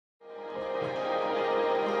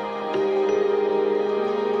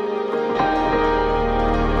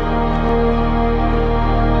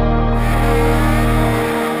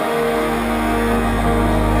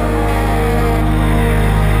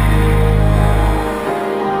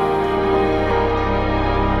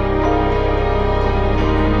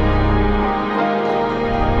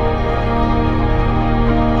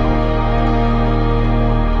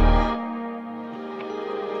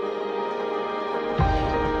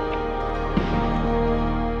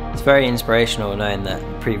It's very inspirational knowing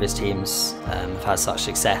that previous teams have had such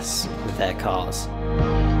success with their cars.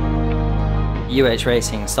 UH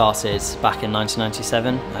Racing started back in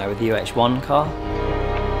 1997 with the UH1 car.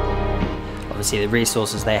 Obviously the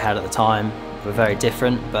resources they had at the time were very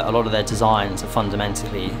different, but a lot of their designs have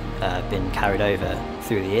fundamentally been carried over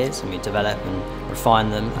through the years, and we develop and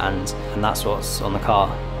refine them, and that's what's on the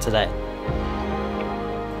car today.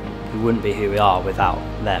 We wouldn't be who we are without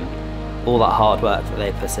them. All that hard work that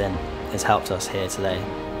they put in has helped us here today.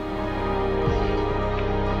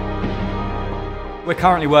 We're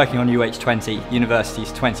currently working on UH20,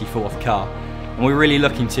 University's 24th car, and we're really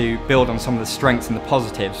looking to build on some of the strengths and the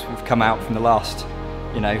positives we've come out from the last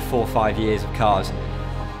 4 or 5 years of cars.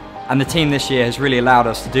 And the team this year has really allowed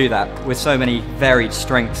us to do that. With so many varied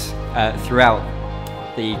strengths throughout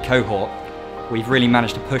the cohort, we've really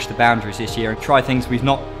managed to push the boundaries this year and try things we've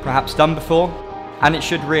not perhaps done before, and it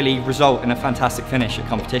should really result in a fantastic finish at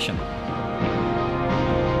competition.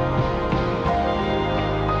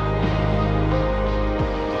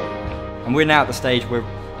 And we're now at the stage where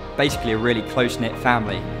we're basically a really close-knit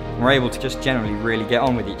family. And we're able to just generally really get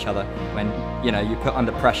on with each other. When you put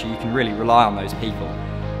under pressure, you can really rely on those people.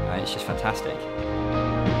 It's just fantastic.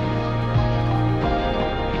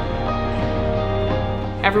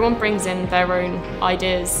 Everyone brings in their own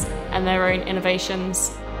ideas and their own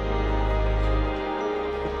innovations.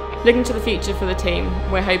 Looking to the future for the team,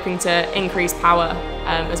 we're hoping to increase power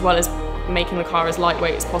as well as making the car as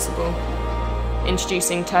lightweight as possible,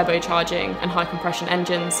 introducing turbocharging and high compression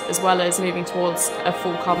engines, as well as moving towards a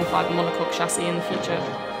full carbon fibre monocoque chassis in the future.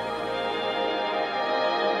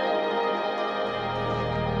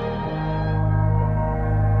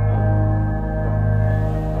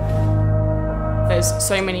 There's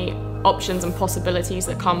so many options and possibilities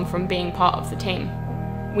that come from being part of the team.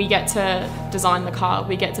 We get to design the car,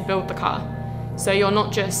 we get to build the car. So you're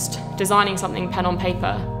not just designing something pen on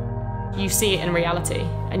paper, you see it in reality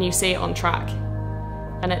and you see it on track.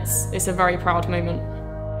 And it's a very proud moment.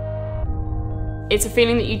 It's a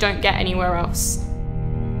feeling that you don't get anywhere else.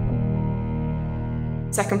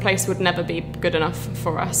 Second place would never be good enough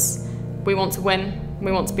for us. We want to win,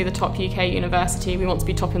 we want to be the top UK university, we want to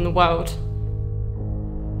be top in the world.